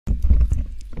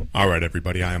All right,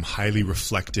 everybody, I am highly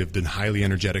reflective and highly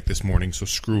energetic this morning, so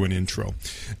screw an intro.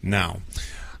 Now,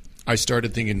 I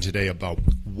started thinking today about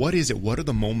what are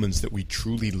the moments that we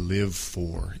truly live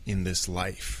for in this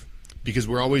life? Because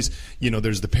we're always,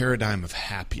 there's the paradigm of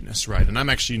happiness, right? And I'm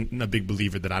actually a big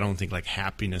believer that I don't think like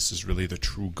happiness is really the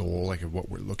true goal, like of what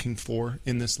we're looking for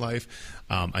in this life.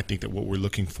 I think that what we're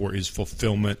looking for is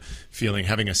fulfillment,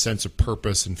 having a sense of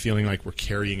purpose and feeling like we're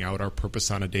carrying out our purpose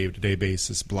on a day-to-day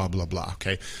basis, blah, blah, blah,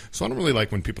 okay? So I don't really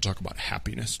like when people talk about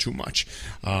happiness too much,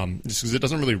 just because it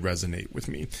doesn't really resonate with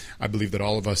me. I believe that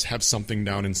all of us have something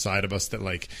down inside of us that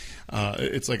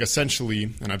it's like essentially,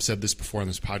 and I've said this before on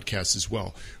this podcast as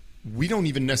well, we don't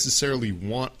even necessarily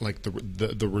want like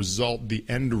the result, the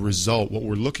end result. What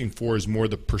we're looking for is more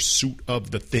the pursuit of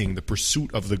the thing, the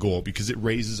pursuit of the goal, because it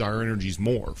raises our energies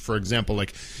more. For example,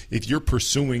 like if you're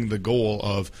pursuing the goal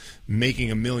of making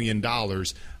 $1 million,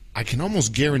 I can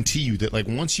almost guarantee you that like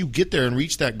once you get there and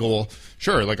reach that goal,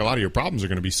 sure, like a lot of your problems are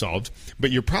going to be solved, but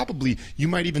you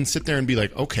might even sit there and be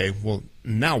like, okay, well,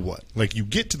 now what? Like you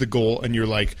get to the goal and you're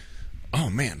like, oh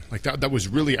man, like that was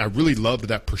really, I really loved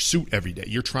that pursuit every day.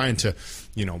 You're trying to,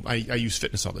 I use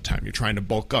fitness all the time. You're trying to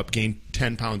bulk up, gain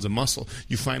 10 pounds of muscle.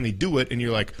 You finally do it and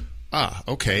you're like,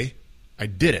 okay, I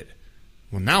did it.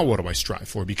 Well, now what do I strive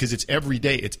for? Because it's every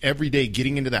day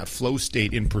getting into that flow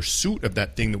state in pursuit of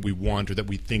that thing that we want or that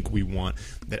we think we want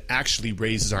that actually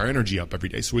raises our energy up every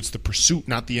day. So it's the pursuit,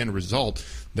 not the end result,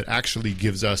 that actually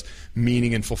gives us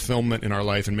meaning and fulfillment in our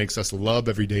life and makes us love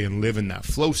every day and live in that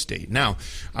flow state. Now,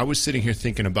 I was sitting here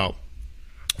thinking about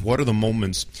what are the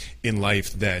moments in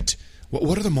life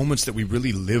what are the moments that we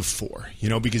really live for?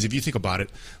 Because if you think about it,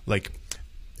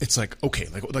 it's like, okay,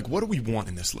 like what do we want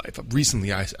in this life?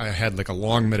 Recently, I had like a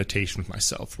long meditation with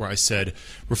myself where I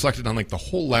reflected on like the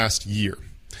whole last year.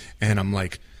 And I'm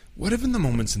like, what have been the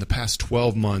moments in the past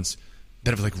 12 months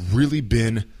that have like really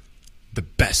been the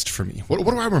best for me? What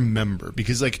do I remember?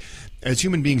 Because like as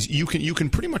human beings, you can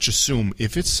pretty much assume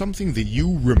if it's something that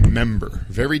you remember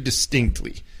very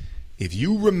distinctly, if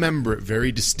you remember it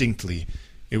very distinctly,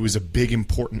 it was a big,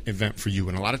 important event for you.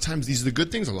 And a lot of times these are the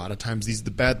good things. A lot of times these are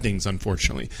the bad things,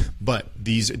 unfortunately. But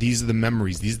these are the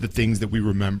memories. These are the things that we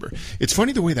remember. It's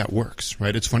funny the way that works,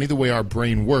 right? It's funny the way our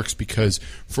brain works because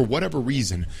for whatever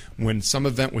reason, when some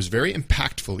event was very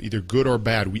impactful, either good or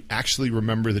bad, we actually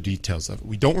remember the details of it.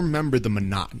 We don't remember the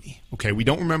monotony, okay? We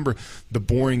don't remember the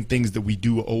boring things that we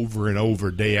do over and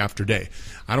over day after day.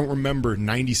 I don't remember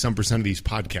 90-some% of these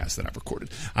podcasts that I've recorded.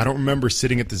 I don't remember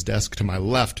sitting at this desk to my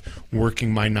left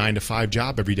working my 9-to-5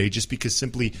 job every day just because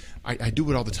simply I do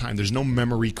it all the time. There's no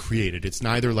memory created. It's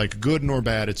neither like good nor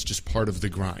bad. It's just part of the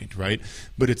grind, right?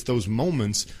 But it's those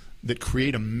moments that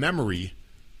create a memory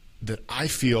that I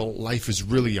feel life is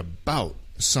really about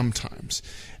sometimes.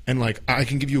 And like I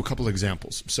can give you a couple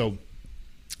examples. So,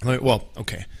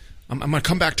 okay. I'm going to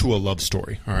come back to a love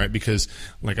story, all right, because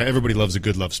like everybody loves a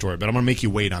good love story, but I'm going to make you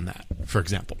wait on that, for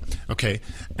example, okay?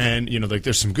 And, like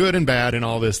there's some good and bad in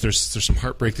all this. There's some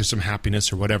heartbreak, there's some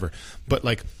happiness or whatever. But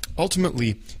like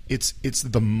ultimately it's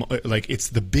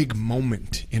the big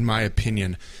moment, in my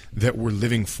opinion, that we're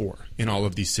living for in all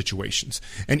of these situations.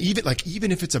 And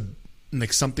even if it's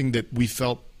something that we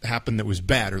felt happened that was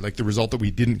bad or like the result that we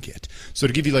didn't get. So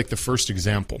to give you like the first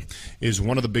example is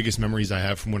one of the biggest memories I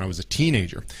have from when I was a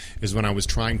teenager is when I was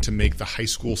trying to make the high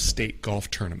school state golf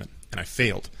tournament and I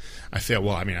failed. I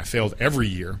failed every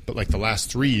year, but like the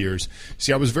last 3 years,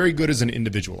 I was very good as an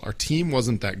individual. Our team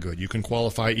wasn't that good. You can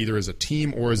qualify either as a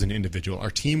team or as an individual. Our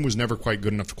team was never quite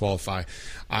good enough to qualify.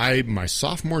 My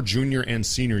sophomore, junior, and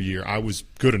senior year, I was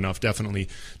good enough definitely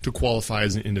to qualify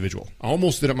as an individual. I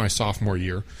almost did it my sophomore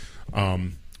year.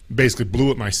 Basically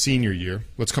blew it my senior year.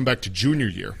 Let's come back to junior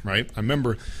year, right? I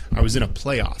remember I was in a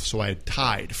playoff, so I had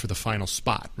tied for the final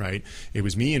spot, right? It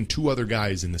was me and 2 other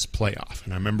guys in this playoff,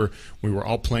 and I remember we were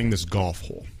all playing this golf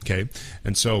hole, okay?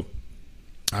 And so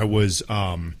I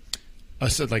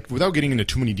said, like, without getting into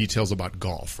too many details about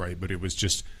golf, right? But it was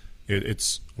just,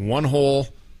 it's one hole,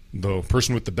 the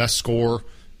person with the best score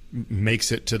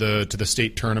makes it to the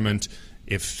state tournament.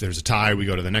 If there's a tie, we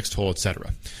go to the next hole,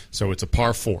 etc. So it's a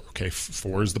par 4. Okay,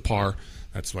 4 is the par.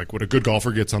 That's like what a good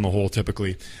golfer gets on the hole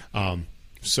typically.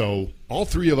 So all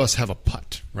 3 of us have a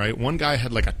putt, right? One guy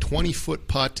had like a 20-foot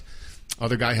putt.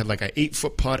 Other guy had like an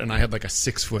 8-foot putt, and I had like a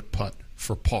 6-foot putt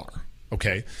for par.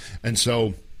 Okay, and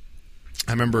so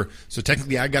I remember. So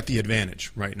technically, I got the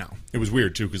advantage right now. It was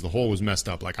weird too because the hole was messed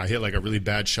up. Like I hit like a really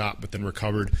bad shot, but then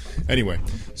recovered. Anyway,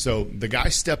 so the guy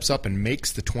steps up and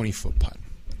makes the 20-foot putt.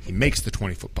 He makes the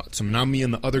 20-foot putt. So now me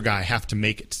and the other guy have to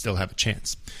make it to still have a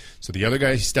chance. So the other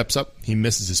guy, he steps up, he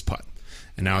misses his putt.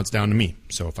 And now it's down to me.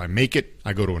 So if I make it,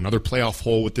 I go to another playoff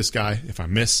hole with this guy. If I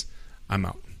miss, I'm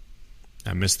out.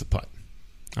 I missed the putt.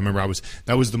 I remember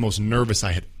that was the most nervous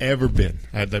I had ever been.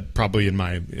 I had that probably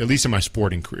at least in my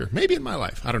sporting career, maybe in my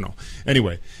life. I don't know.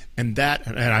 Anyway, and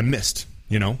I missed,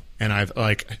 and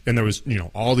and there was,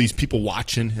 all these people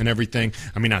watching and everything.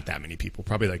 I mean, not that many people,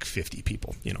 probably like 50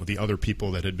 people, the other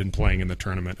people that had been playing in the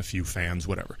tournament, a few fans,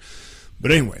 whatever.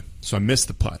 But anyway, so I missed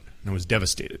the putt and I was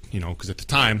devastated, because at the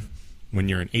time, when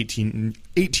you're an 17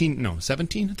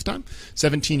 at the time,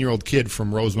 17-year-old kid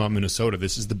from Rosemont, Minnesota,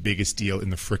 this is the biggest deal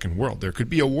in the frickin' world. There could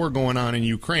be a war going on in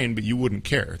Ukraine, but you wouldn't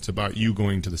care. It's about you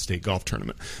going to the state golf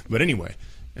tournament. But anyway,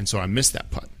 and so I missed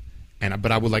that putt.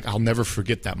 But I'll never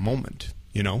forget that moment,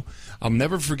 I'll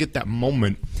never forget that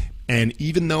moment. And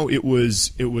even though it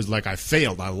was like I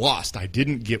failed, I lost, I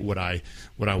didn't get what I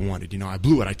wanted, I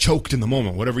blew it, I choked in the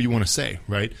moment, whatever you want to say,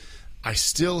 right? I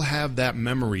still have that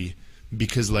memory.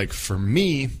 Because, for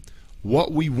me,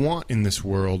 what we want in this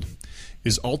world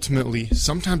is ultimately,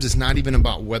 sometimes it's not even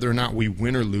about whether or not we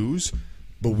win or lose,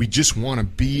 but we just want to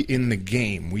be in the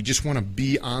game. We just want to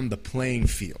be on the playing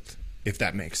field, if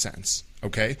that makes sense,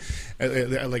 okay?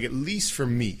 At least for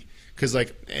me. Because,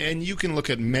 and you can look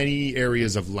at many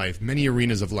areas of life, many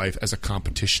arenas of life as a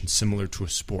competition similar to a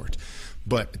sport.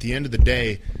 But at the end of the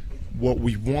day, what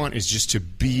we want is just to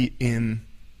be in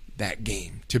that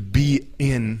game, to be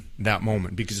in that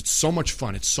moment, because it's so much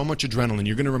fun, it's so much adrenaline,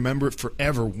 you're going to remember it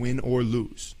forever, win or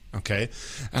lose, okay?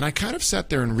 And I kind of sat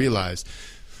there and realized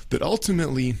that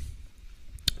ultimately,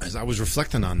 as I was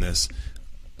reflecting on this,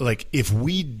 if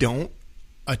we don't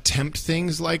attempt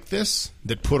things like this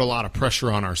that put a lot of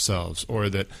pressure on ourselves, or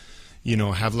that,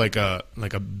 have like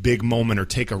a big moment or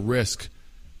take a risk,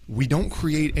 we don't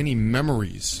create any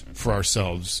memories for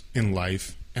ourselves in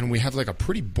life, and we have a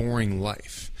pretty boring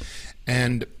life.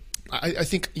 And I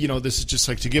think, this is just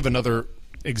to give another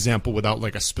example without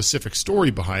a specific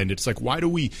story behind it. It's why do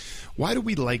we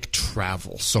like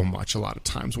travel so much a lot of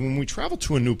times? When we travel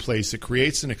to a new place, it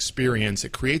creates an experience,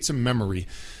 it creates a memory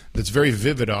that's very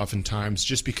vivid oftentimes,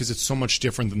 just because it's so much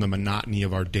different than the monotony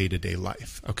of our day-to-day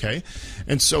life, okay?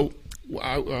 And so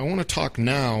I want to talk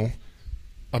now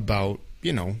about,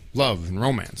 love and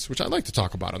romance, which I like to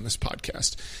talk about on this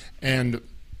podcast. And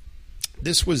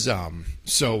this was,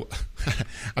 so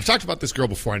I've talked about this girl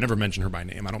before. I never mention her by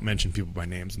name. I don't mention people by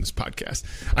names in this podcast.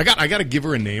 I got to give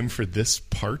her a name for this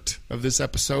part of this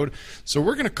episode. So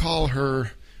we're going to call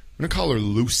her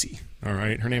Lucy. All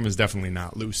right. Her name is definitely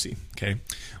not Lucy. Okay.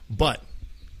 But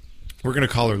we're going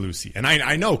to call her Lucy. And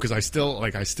I know, because I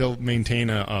still maintain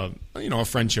a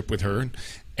friendship with her.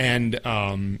 And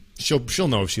she'll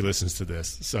know if she listens to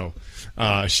this. So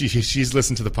she's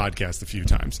listened to the podcast a few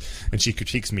times, and she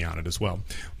critiques me on it as well.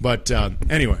 But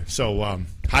anyway, so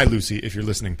hi, Lucy, if you're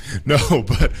listening. No,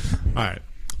 but all right.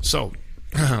 So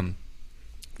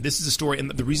this is a story, and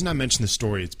the reason I mention this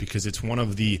story is because it's one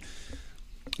of I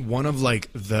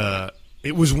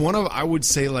would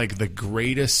say the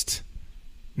greatest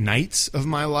nights of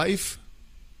my life.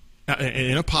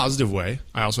 In a positive way.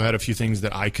 I also had a few things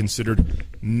that I considered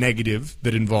negative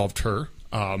that involved her.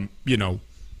 Neither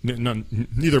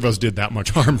of us did that much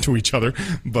harm to each other,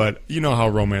 but you know how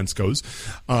romance goes.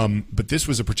 But this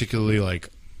was a particularly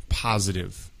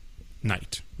positive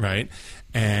night, right?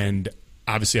 And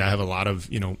obviously, I have a lot of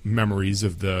memories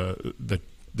of the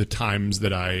times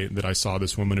that I saw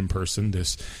this woman in person,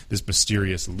 this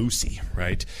mysterious Lucy,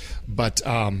 right? But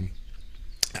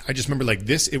I just remember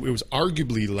this. It was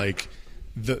arguably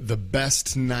the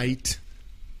best night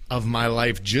of my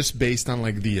life, just based on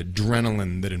the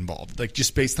adrenaline that involved,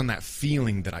 just based on that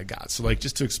feeling that I got. So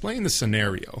just to explain the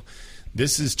scenario,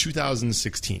 this is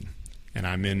 2016, and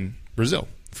I'm in Brazil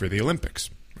for the Olympics,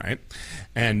 right?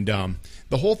 And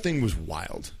the whole thing was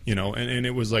wild, and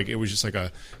it was just a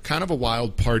kind of a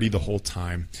wild party the whole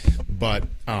time, but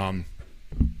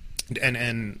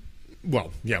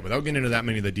well, yeah, without getting into that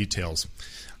many of the details,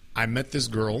 I met this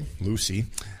girl, Lucy,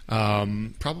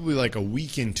 probably a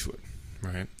week into it,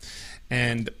 right?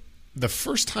 And the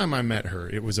first time I met her,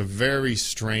 it was a very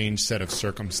strange set of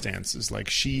circumstances.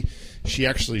 She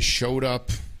actually showed up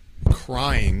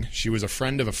crying. She was a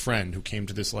friend of a friend who came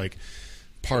to this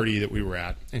party that we were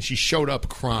at, and she showed up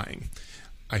crying.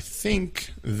 I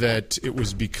think that it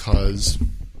was because...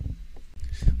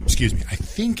 I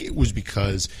think it was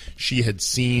because she had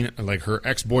seen her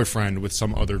ex-boyfriend with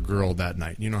some other girl that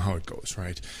night. You know how it goes,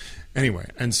 right? Anyway,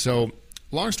 and so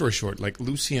long story short,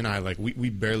 Lucy and I, we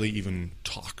barely even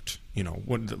talked,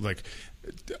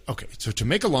 okay, so to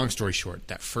make a long story short,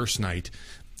 that first night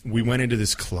we went into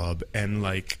this club, and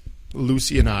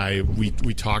Lucy and I,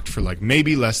 we talked for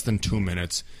maybe less than 2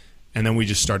 minutes, And then we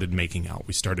just started making out.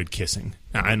 We started kissing.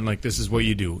 And, like, this is what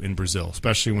you do in Brazil,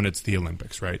 especially when it's the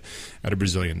Olympics, right, at a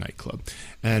Brazilian nightclub.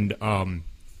 And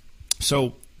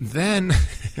so then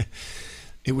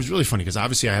it was really funny because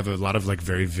obviously I have a lot of, like,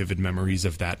 very vivid memories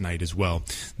of that night as well.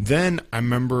 Then I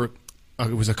remember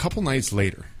it was a couple nights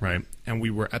later, right, and we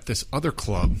were at this other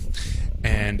club,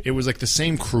 and it was, like, the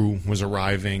same crew was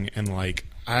arriving, and, like,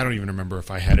 I don't even remember if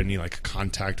I had any, like,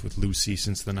 contact with Lucy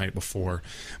since the night before.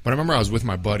 But I remember I was with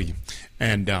my buddy,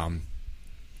 and there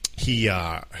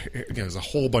was a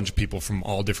whole bunch of people from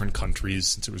all different countries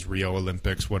since it was Rio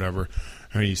Olympics, whatever.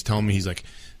 And he's telling me, he's like,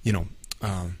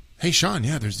 hey, Sean,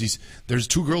 yeah, there's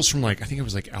two girls from, like, I think it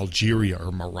was, like, Algeria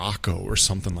or Morocco or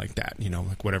something like that,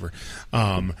 like, whatever.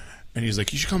 And he's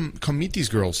like, you should come meet these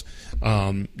girls.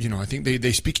 I think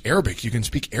they speak Arabic. You can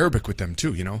speak Arabic with them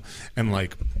too, And,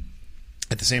 like,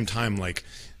 at the same time, like,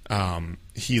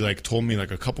 he, like, told me,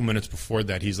 like, a couple minutes before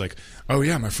that, he's like, oh,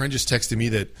 yeah, my friend just texted me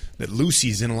that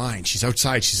Lucy's in line. She's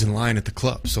outside. She's in line at the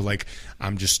club. So, like,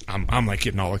 I'm like,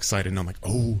 getting all excited. And I'm like,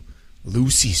 oh,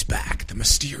 Lucy's back. The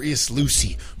mysterious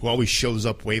Lucy who always shows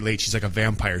up way late. She's like a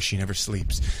vampire. She never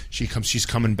sleeps. She's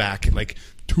coming back at, like,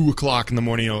 2 o'clock in the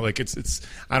morning. Like, it's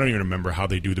I don't even remember how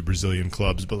they do the Brazilian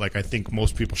clubs, but, like, I think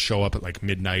most people show up at, like,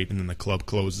 midnight, and then the club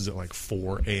closes at, like,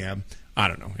 4 a.m. I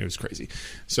don't know. It was crazy.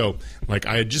 So, like,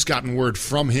 I had just gotten word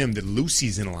from him that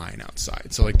Lucy's in line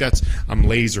outside. So, like, I'm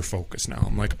laser focused now.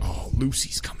 I'm like, oh,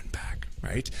 Lucy's coming back,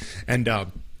 right? And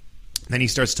then he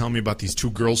starts telling me about these two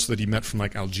girls that he met from,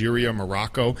 like, Algeria,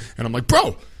 Morocco. And I'm like,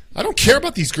 bro, I don't care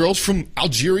about these girls from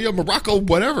Algeria, Morocco,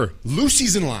 whatever.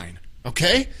 Lucy's in line,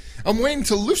 okay? I'm waiting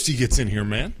till Lucy gets in here,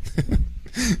 man.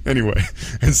 Anyway,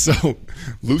 and so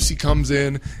Lucy comes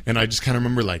in, and I just kind of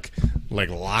remember, like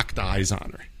locked eyes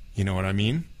on her. You know what I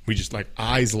mean? We just, like,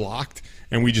 eyes locked,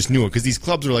 and we just knew it. Because these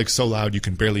clubs are, like, so loud you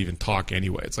can barely even talk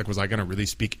anyway. It's like, was I going to really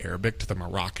speak Arabic to the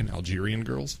Moroccan, Algerian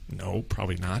girls? No,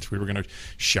 probably not. We were going to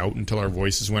shout until our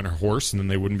voices went hoarse, and then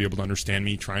they wouldn't be able to understand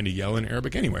me trying to yell in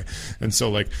Arabic anyway. And so,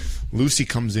 like, Lucy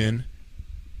comes in,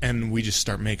 and we just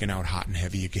start making out hot and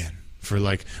heavy again. For,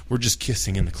 like, we're just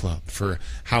kissing in the club for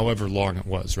however long it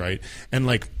was, right? And,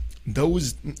 like,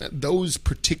 those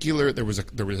particular, there was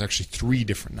actually 3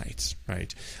 different nights,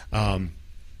 right?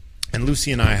 And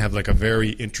Lucy and I have, like, a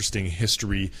very interesting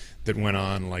history that went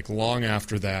on, like, long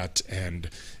after that. And,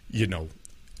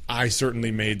 I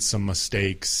certainly made some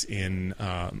mistakes in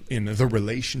the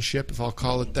relationship, if I'll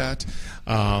call it that.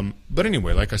 But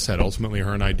anyway, like I said, ultimately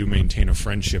her and I do maintain a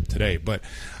friendship today. But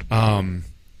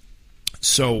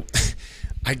so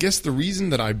I guess the reason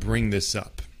that I bring this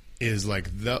up is, like,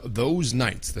 those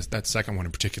nights, that second one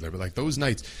in particular, but, like, those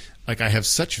nights, like, I have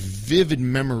such vivid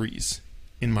memories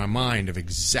in my mind of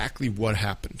exactly what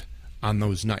happened on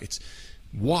those nights.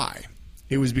 Why?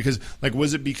 It was because, like,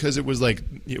 was it because it was, like,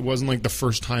 it wasn't, like, the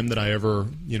first time that I ever,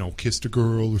 kissed a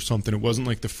girl or something. It wasn't,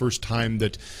 like, the first time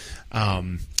that,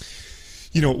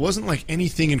 it wasn't, like,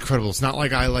 anything incredible. It's not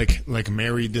like I, like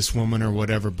married this woman or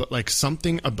whatever, but, like,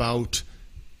 something about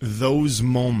those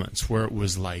moments where it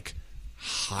was, like,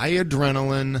 high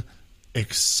adrenaline,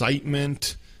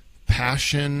 excitement,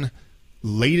 passion,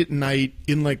 late at night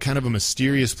in, like, kind of a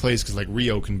mysterious place, because, like,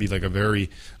 Rio can be, like, a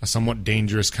somewhat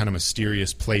dangerous kind of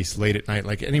mysterious place late at night.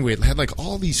 Like, anyway, it had, like,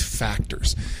 all these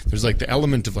factors. There's, like, the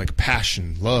element of, like,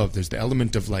 passion, love. There's the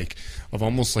element of, like, of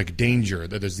almost, like, danger.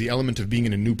 There's the element of being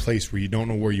in a new place where you don't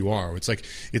know where you are. It's like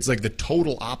the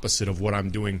total opposite of what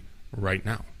I'm doing right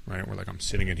now. Right, where, like, I'm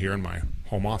sitting in here in my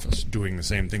home office doing the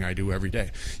same thing I do every day,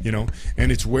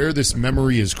 and it's where this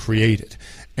memory is created.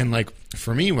 And, like,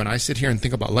 for me, when I sit here and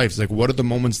think about life, it's like, what are the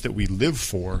moments that we live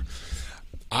for?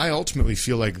 I ultimately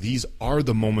feel like these are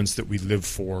the moments that we live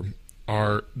for,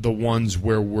 are the ones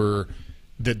where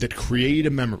that create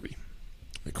a memory.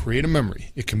 They create a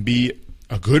memory. It can be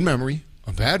a good memory,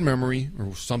 a bad memory,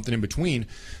 or something in between,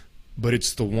 but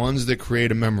it's the ones that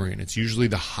create a memory, and it's usually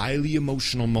the highly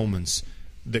emotional moments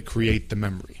that create the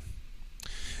memory.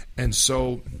 And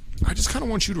so I just kind of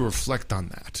want you to reflect on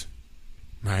that,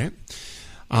 right?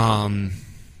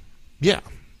 Yeah.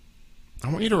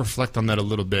 I want you to reflect on that a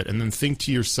little bit and then think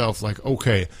to yourself, like,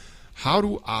 okay, how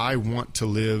do I want to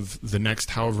live the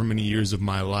next however many years of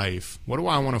my life? What do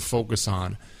I want to focus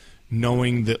on?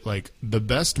 Knowing that, like, the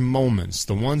best moments,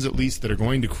 the ones at least that are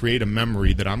going to create a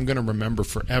memory that I'm going to remember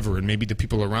forever, and maybe the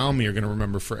people around me are going to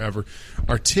remember forever,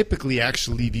 are typically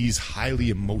actually these highly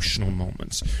emotional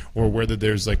moments, or whether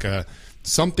there's, like,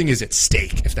 something is at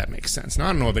stake, if that makes sense. Now,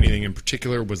 I don't know if anything in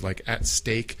particular was, like, at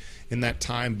stake in that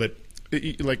time, but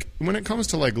like, when it comes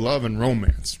to, like, love and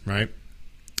romance, right,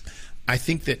 I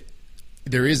think that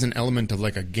there is an element of,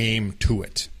 like, a game to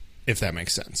it, if that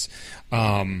makes sense.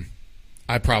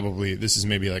 this is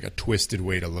maybe like a twisted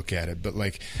way to look at it, but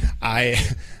like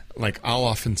I'll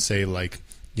often say, like,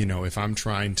 you know, if I'm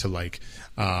trying to like,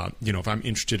 you know, if I'm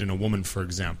interested in a woman, for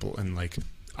example, and like,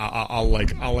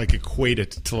 I'll equate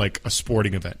it to like a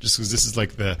sporting event, just because this is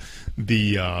like the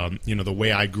you know, the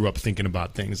way I grew up thinking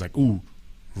about things, like, ooh,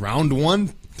 round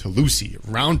 1 to Lucy,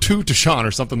 round 2 to Sean,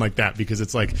 or something like that. Because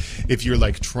it's like, if you're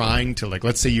like trying to, like,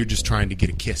 let's say you're just trying to get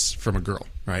a kiss from a girl,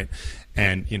 right?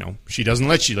 And, you know, she doesn't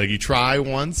let you, like, you try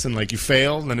once and like you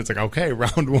fail, and then it's like, okay,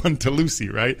 round 1 to Lucy,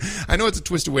 right? I know it's a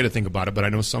twisted way to think about it, but I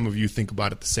know some of you think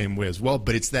about it the same way as well.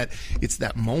 But it's that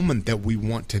moment that we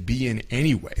want to be in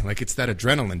anyway. Like, it's that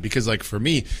adrenaline. Because, like, for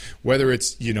me, whether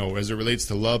it's, you know, as it relates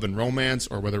to love and romance,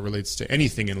 or whether it relates to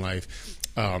anything in life,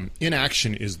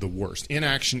 inaction is the worst.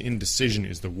 Inaction, indecision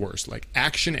is the worst. Like,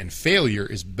 action and failure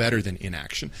is better than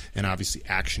inaction, and obviously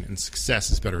action and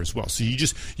success is better as well. So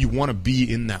you want to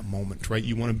be in that moment, right?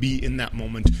 You want to be in that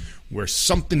moment where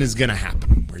something is going to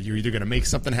happen, where you're either going to make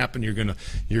something happen, you're going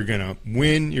to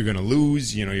win, you're going to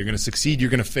lose, you know, you're going to succeed, you're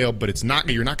going to fail, but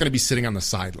you're not going to be sitting on the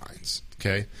sidelines.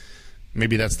 Okay,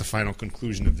 maybe that's the final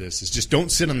conclusion of this: is just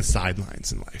don't sit on the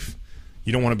sidelines in life.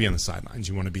 You don't want to be on the sidelines.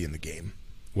 You want to be in the game,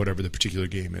 whatever the particular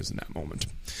game is in that moment.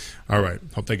 All right.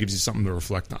 Hope that gives you something to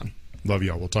reflect on. Love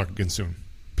y'all. We'll talk again soon.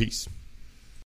 Peace.